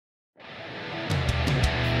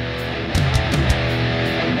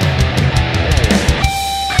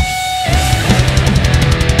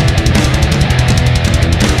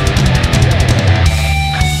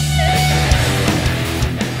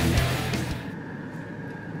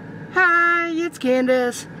it's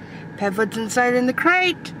Candace. Pepwood's inside in the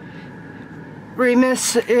crate.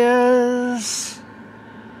 Remus is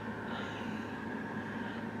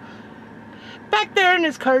back there in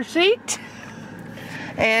his car seat.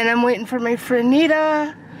 And I'm waiting for my friend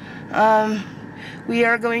Nita. We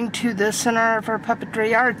are going to the Center for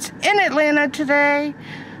Puppetry Arts in Atlanta today.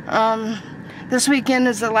 This weekend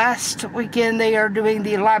is the last weekend they are doing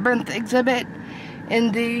the Labyrinth exhibit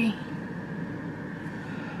in the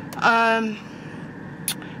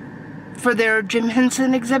for their Jim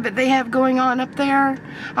Henson exhibit they have going on up there.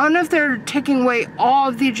 I don't know if they're taking away all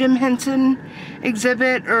of the Jim Henson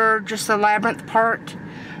exhibit or just the Labyrinth part,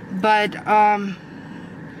 but I'm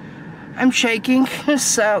shaking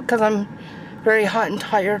so because I'm very hot and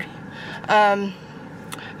tired.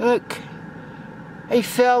 Look, I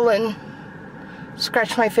fell and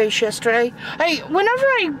scratched my face yesterday. Whenever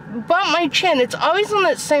I bump my chin, it's always on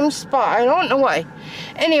that same spot. I don't know why.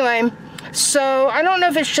 Anyway, so I don't know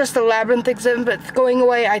if it's just the Labyrinth exhibit going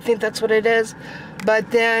away. I think that's what it is. But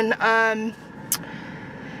then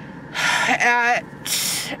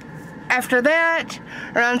after that,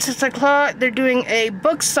 around 6 o'clock, they're doing a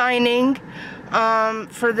book signing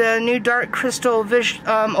for the new Dark Crystal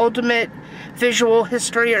Ultimate Visual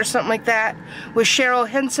History or something like that with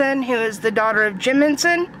Henson, who is the daughter of Jim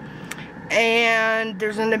Henson. And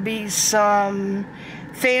there's going to be some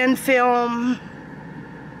fan film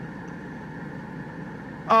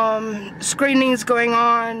screenings going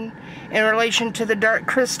on in relation to the Dark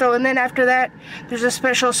Crystal, and then after that there's a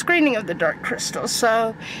special screening of the Dark Crystal.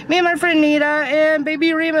 So me and my friend Nita and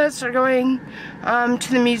baby Remus are going to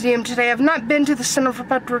the museum today. I've not been to the Center for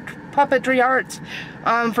Puppetry Arts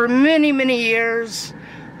for many years,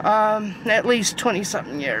 at least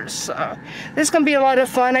 20-something years. So this is going to be a lot of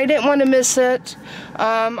fun. I didn't want to miss it.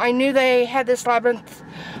 I knew they had this Labyrinth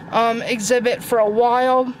exhibit for a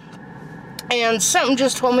while, and something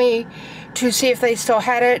just told me to see if they still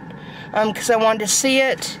had it, because I wanted to see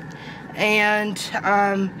it. And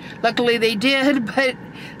luckily they did, but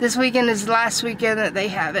this weekend is the last weekend that they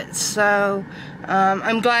have it. So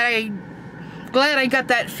I'm glad I got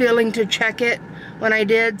that feeling to check it when I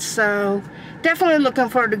did. So definitely looking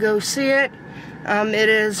forward to go see it. It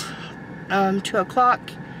is 2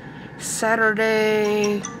 o'clock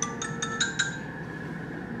Saturday,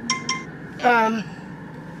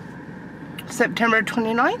 September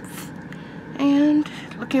 29th, and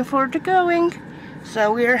looking forward to going.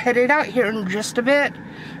 So we are headed out here in just a bit.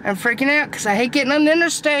 I'm freaking out because I hate getting on the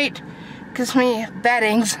interstate. Gives me bad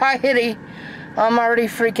anxiety. I'm already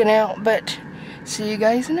freaking out, but see you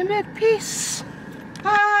guys in a bit. Peace.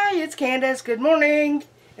 Hi, it's Candace. Good morning.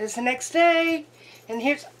 It's the next day, and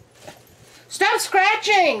here's... Stop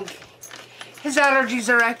scratching! His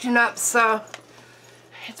allergies are acting up, so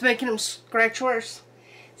it's making him scratch worse.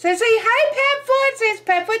 So say hi, Pepwood. Says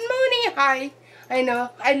Pepwood Mooney. Hi. I know.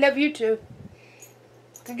 I love you too.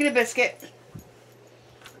 Go get a biscuit.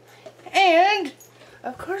 And,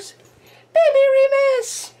 of course, baby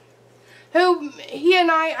Remus, who he and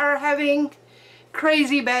I are having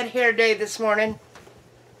crazy bad hair day this morning.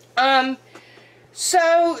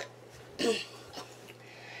 So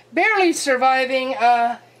barely surviving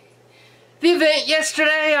the event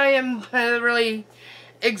yesterday. I am really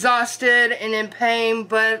exhausted and in pain,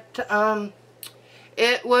 but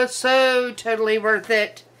it was so totally worth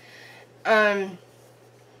it.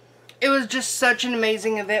 It was just such an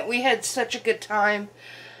amazing event. We had such a good time,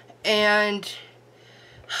 and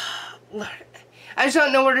I just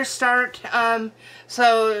don't know where to start.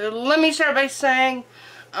 So let me start by saying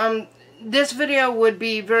this video would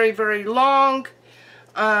be very long.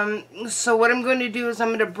 So what I'm going to do is I'm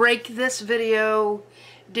going to break this video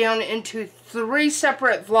down into 3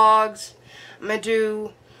 separate vlogs. I'm going to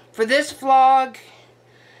do, for this vlog,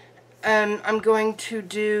 I'm going to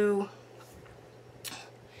do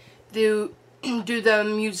the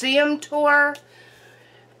museum tour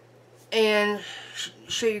and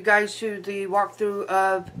show you guys through the walkthrough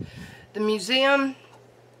of the museum,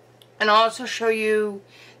 and I'll also show you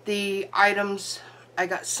the items I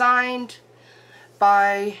got signed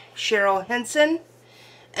by Henson.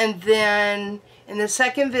 And then in the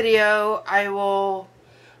second video I will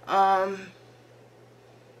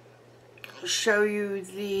show you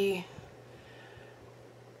the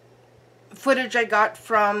footage I got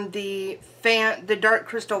from the Dark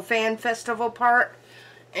Crystal Fan Festival part,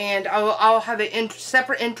 and I'll have a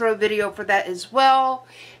separate intro video for that as well,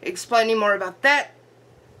 explaining more about that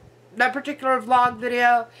particular vlog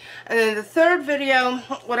video. And then the third video,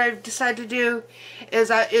 what I've decided to do is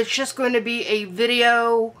it's just going to be a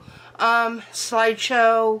video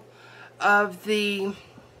slideshow of the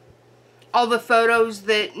all the photos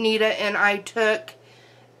that Nita and I took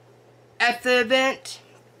at the event.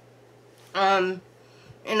 You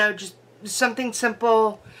know, just something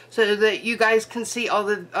simple so that you guys can see all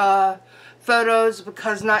the photos,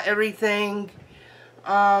 because not everything,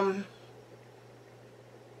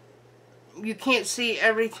 you can't see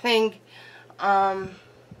everything,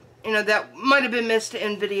 you know, that might have been missed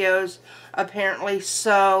in videos, apparently.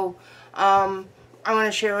 So, I want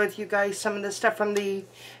to share with you guys some of the stuff from the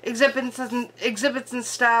exhibits and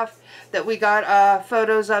stuff that we got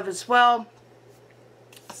photos of as well.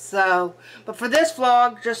 So, but for this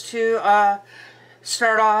vlog, just to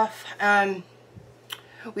start off,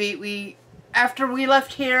 after we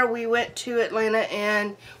left here, we went to Atlanta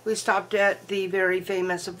and we stopped at the very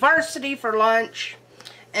famous Varsity for lunch.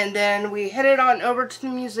 And then we headed on over to the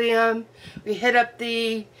museum. We hit up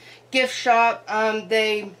the gift shop.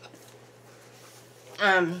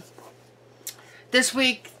 This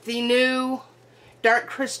week, the new Dark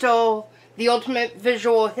Crystal, The Ultimate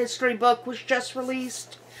Visual History book was just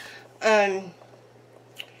released.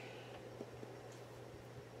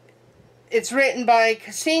 It's written by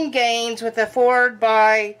Cassine Gaines with a foreword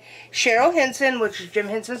by Cheryl Henson, which is Jim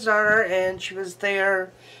Henson's daughter, and she was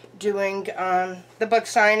there doing the book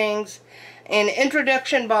signings. An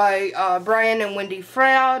introduction by Brian and Wendy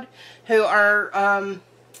Froud, who are,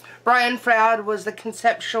 Brian Froud was the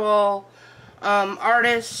conceptual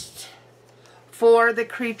artist for the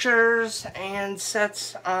creatures and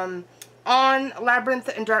sets on Labyrinth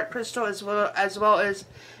and Dark Crystal, as well as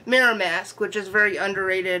Mirror Mask, which is a very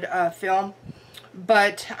underrated film.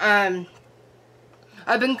 But I've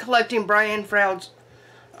been collecting Brian Froud's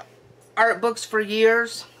art books for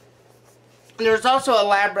years. And there's also a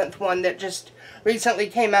Labyrinth one that just recently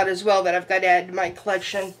came out as well that I've got to add to my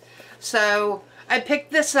collection. So I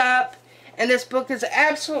picked this up, and this book is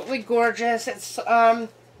absolutely gorgeous. It's one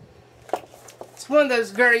of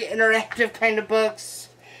those very interactive kind of books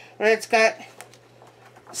where it's got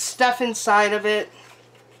stuff inside of it.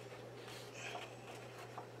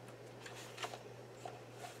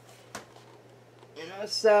 You know,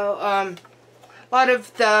 so a lot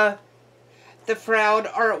of the Froud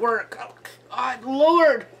artwork. Oh, God,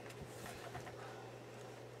 Lord.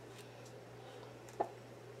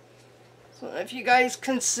 So if you guys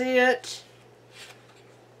can see it.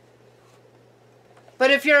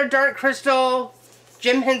 But if you're a Dark Crystal,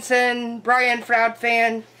 Jim Henson, Brian Froud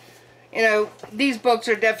fan, you know, these books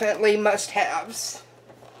are definitely must-haves.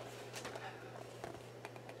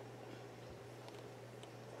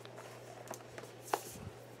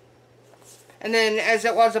 And then, as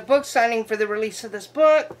it was a book signing for the release of this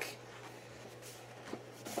book,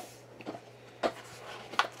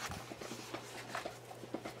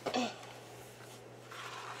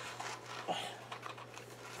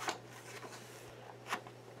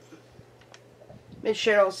 Miss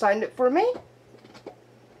Cheryl signed it for me.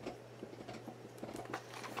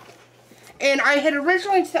 And I had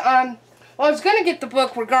originally, well, I was going to get the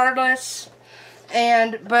book regardless,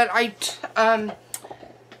 but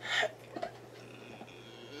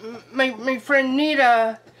my friend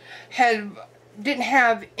Nita didn't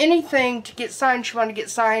have anything to get signed. She wanted to get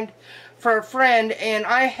signed for a friend, and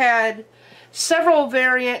I had several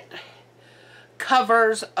variant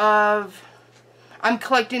covers of, I'm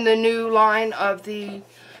collecting the new line of the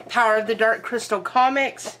Power of the Dark Crystal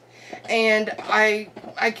comics, and I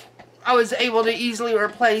was able to easily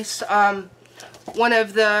replace one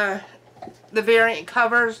of the variant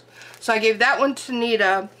covers, so I gave that one to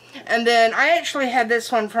Nita. And then I actually had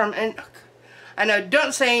this one from, and I know,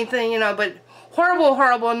 don't say anything, you know, but horrible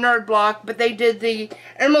nerd block, but they did the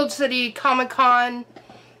Emerald City Comic-Con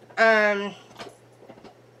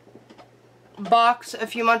box a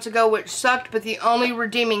few months ago, which sucked, but the only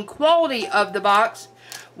redeeming quality of the box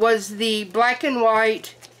was the black and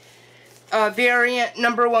white variant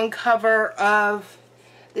 #1 cover of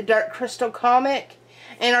the Dark Crystal comic.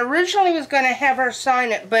 And I originally was going to have her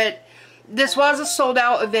sign it, but this was a sold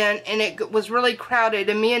out event and it was really crowded,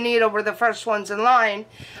 and me and Nita were the first ones in line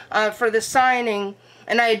for the signing,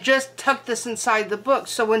 and I had just tucked this inside the book,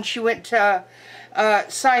 so when she went to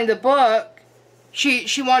sign the book,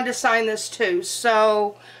 she wanted to sign this too.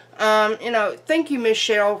 So you know, thank you, Miss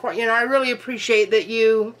Cheryl. You know, I really appreciate that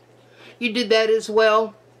you did that as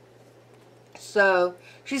well. So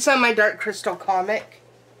she signed my Dark Crystal comic,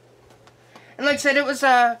 and like I said, it was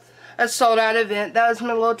a sold out event. That was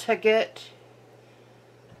my little ticket.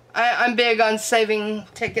 I'm big on saving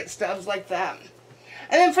ticket stubs like that.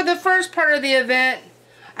 And then for the first part of the event,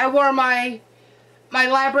 I wore my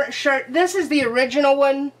Labyrinth shirt. This is the original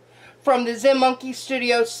one from the Zen Monkey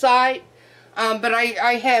Studios site. But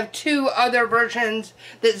I have 2 other versions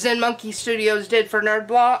that Zen Monkey Studios did for Nerd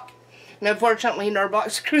Block. And unfortunately, Nerd Block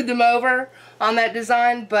screwed them over on that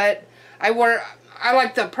design. But I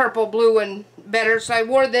like the purple blue one better, so I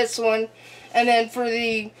wore this one. And then for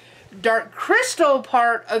the Dark Crystal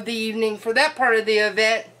part of the evening, for that part of the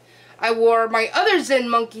event, I wore my other Zen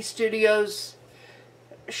Monkey Studios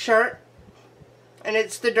shirt. And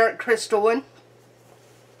it's the Dark Crystal one.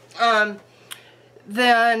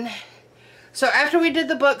 So after we did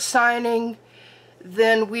the book signing,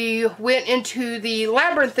 then we went into the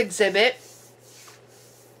Labyrinth exhibit,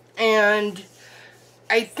 and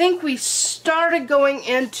I think we started going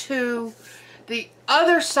into the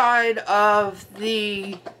other side of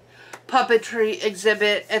the puppetry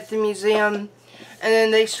exhibit at the museum, and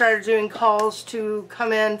then they started doing calls to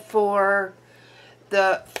come in for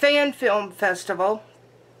the Fan Film Festival,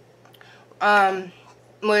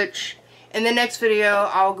 which in the next video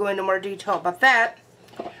I'll go into more detail about that.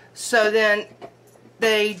 So then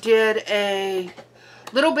they did a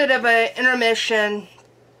little bit of an intermission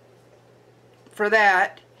for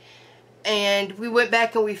that, and we went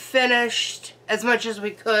back and we finished as much as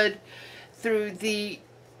we could through the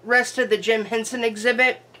rest of the Jim Henson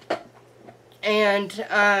exhibit, and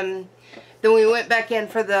then we went back in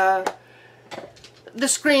for the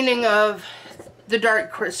screening of the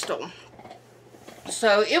Dark Crystal.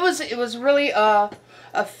 So it was really a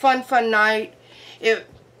fun night.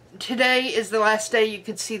 Today is the last day you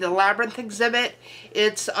could see the Labyrinth exhibit.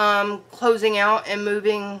 It's closing out and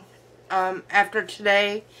moving after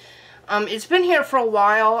today. It's been here for a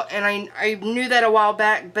while, and I knew that a while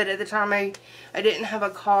back, but at the time I didn't have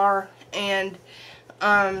a car, and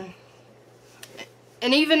even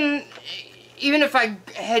if I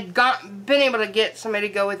had been able to get somebody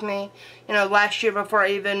to go with me, you know, last year before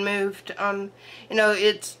I even moved, you know,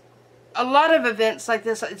 it's a lot of events like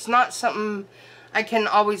this. It's not something I can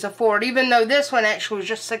always afford, even though this one actually was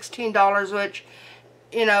just $16, which,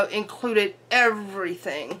 you know, included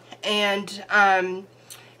everything. And,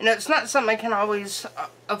 you know, it's not something I can always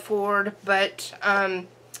afford, but, and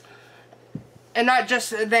not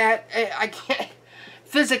just that, I can't,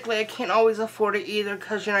 physically I can't always afford it either,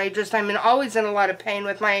 because, you know, I'm always in a lot of pain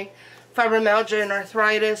with my fibromyalgia and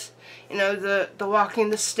arthritis. You know, the walking,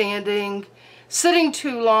 the standing, sitting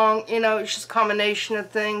too long, you know, it's just a combination of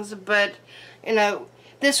things. But, you know,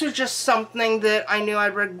 this was just something that I knew I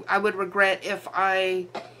would regret if I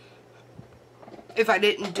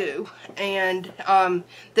didn't do. And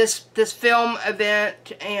this film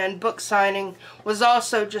event and book signing was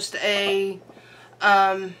also just a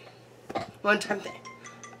one-time thing.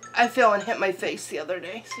 I fell and hit my face the other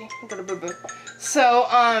day. See, I got a boo-boo. So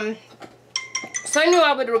I knew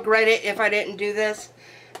I would regret it if I didn't do this.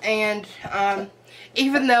 And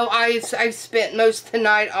even though I spent most of the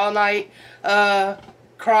night, all night,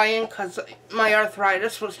 crying because my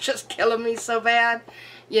arthritis was just killing me so bad,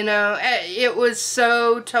 you know, it was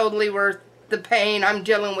so totally worth the pain I'm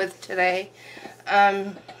dealing with today.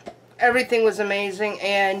 Everything was amazing,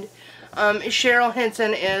 and Cheryl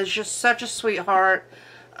Henson is just such a sweetheart.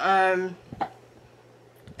 And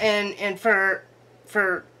for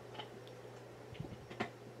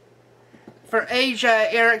Asia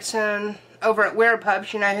Erickson over at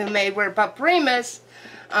Werepups, you know, who made Werepup Remus,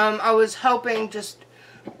 I was hoping just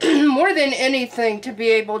more than anything to be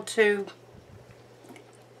able to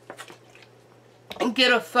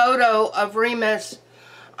get a photo of Remus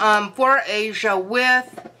for Asia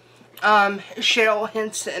with Cheryl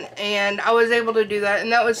Henson, and I was able to do that,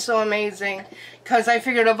 and that was so amazing, because I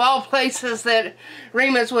figured of all places that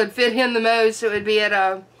Remus would fit in the most, it would be at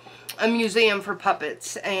a museum for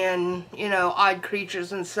puppets and, you know, odd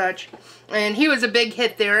creatures and such. And he was a big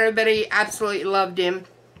hit there. Everybody absolutely loved him.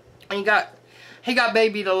 And he got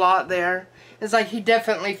babied a lot there. It's like he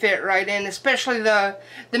definitely fit right in, especially the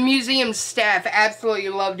museum staff absolutely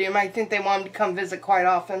loved him. I think they want him to come visit quite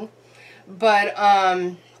often. But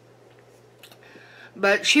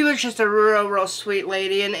she was just a real sweet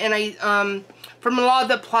lady, and I from a lot of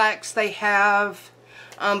the plaques they have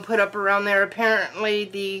put up around there, apparently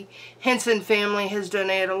the Henson family has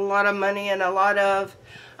donated a lot of money and a lot of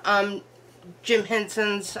Jim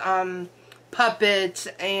Henson's puppets,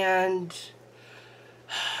 and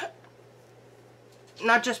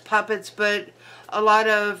not just puppets, but a lot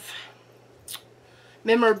of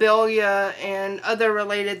memorabilia and other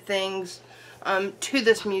related things to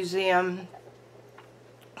this museum.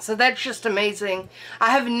 So that's just amazing. I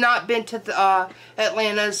have not been to the,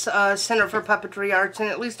 Atlanta's Center for Puppetry Arts in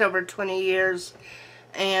at least over 20 years.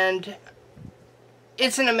 And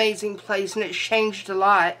it's an amazing place, and it's changed a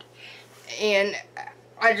lot. And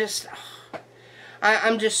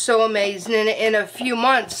I'm just so amazed. And in a few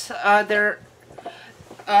months, there's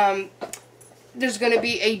going to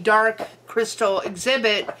be a dark crystal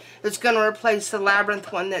exhibit that's going to replace the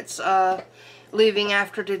labyrinth one that's leaving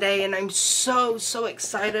after today, and I'm so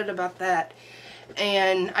excited about that.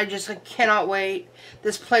 And I cannot wait.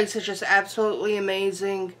 This place is just absolutely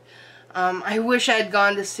amazing. I wish I had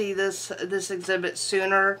gone to see this exhibit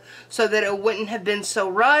sooner so that it wouldn't have been so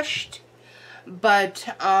rushed. But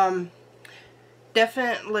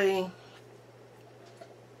definitely,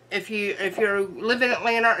 if you live in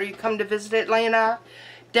Atlanta or you come to visit Atlanta,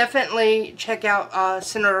 definitely check out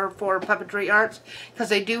Center for Puppetry Arts, because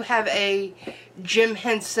they do have a Jim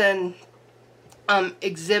Henson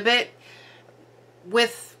exhibit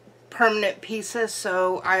with permanent pieces.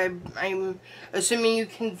 So I'm assuming you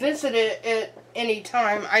can visit it at any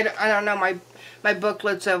time. I don't know, my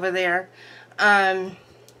booklet's over there.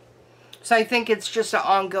 So I think it's just an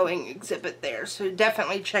ongoing exhibit there. So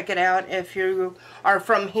definitely check it out if you are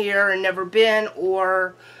from here and never been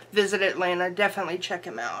or visit Atlanta. Definitely check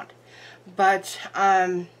them out. But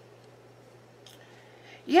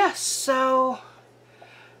yeah, so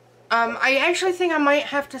I actually think I might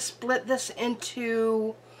have to split this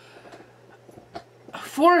into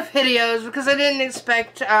 4 videos, because I didn't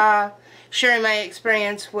expect sharing my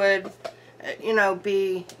experience would, you know,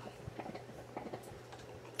 be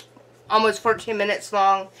almost 14 minutes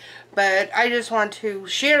long. But I just want to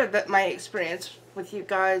share my experience with you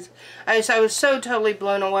guys. I was so totally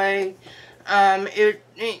blown away. You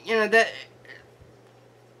know, that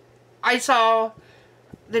I saw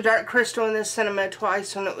the Dark Crystal in the cinema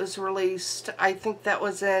twice when it was released. I think that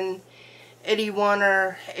was in 81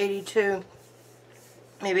 or 82.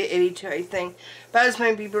 Maybe 82, I think. But I was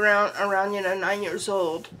maybe around you know, 9 years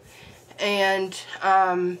old. And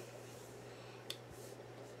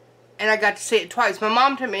I got to see it twice. My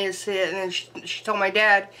mom took me to see it, and then she told my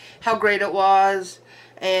dad how great it was.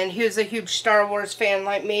 And he was a huge Star Wars fan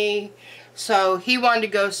like me, so he wanted to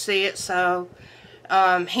go see it. So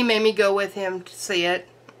he made me go with him to see it,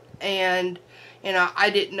 and you know, I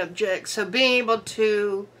didn't object. So being able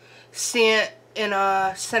to see it in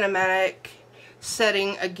a cinematic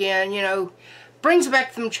setting again, you know, brings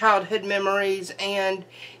back some childhood memories, and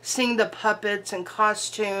seeing the puppets and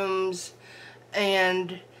costumes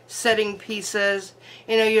and setting pieces,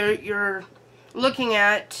 you know, you're looking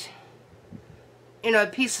at, you know, a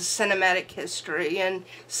piece of cinematic history. And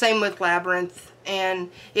same with Labyrinth, and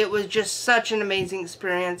it was just such an amazing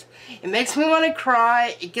experience. It makes me want to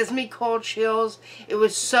cry. It gives me cold chills. It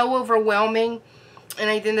was so overwhelming, and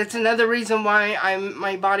I think that's another reason why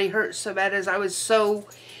my body hurts so bad, is I was so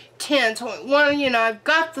tense. One, you know, I've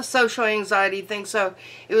got the social anxiety thing, so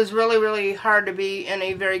it was really hard to be in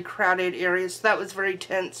a very crowded area, so that was very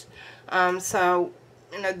tense. So,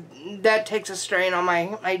 you know, that takes a strain on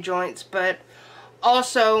my joints, but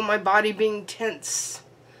also my body being tense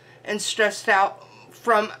and stressed out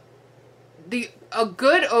from a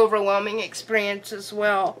good overwhelming experience as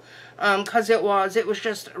well, because it was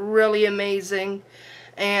just really amazing,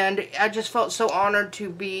 and I just felt so honored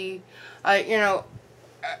to be, you know,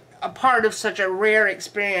 a part of such a rare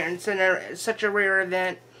experience and such a rare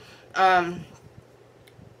event. And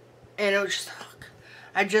it was just,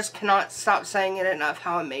 I just cannot stop saying it enough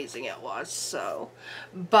how amazing it was. So,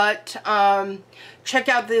 but check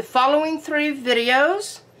out the following 3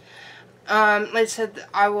 videos. Like I said,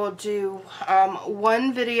 I will do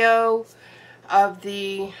 1 video of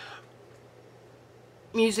the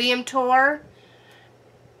museum tour,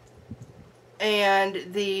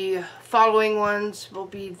 and the following ones will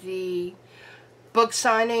be the book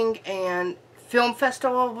signing and film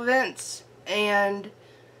festival events, and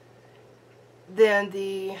then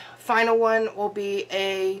the final one will be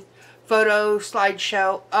a photo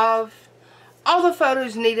slideshow of all the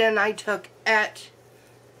photos Nita and I took at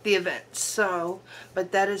the event. So,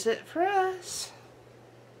 but that is it for us.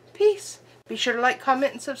 Peace. Be sure to like,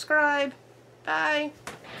 comment, and subscribe. Bye.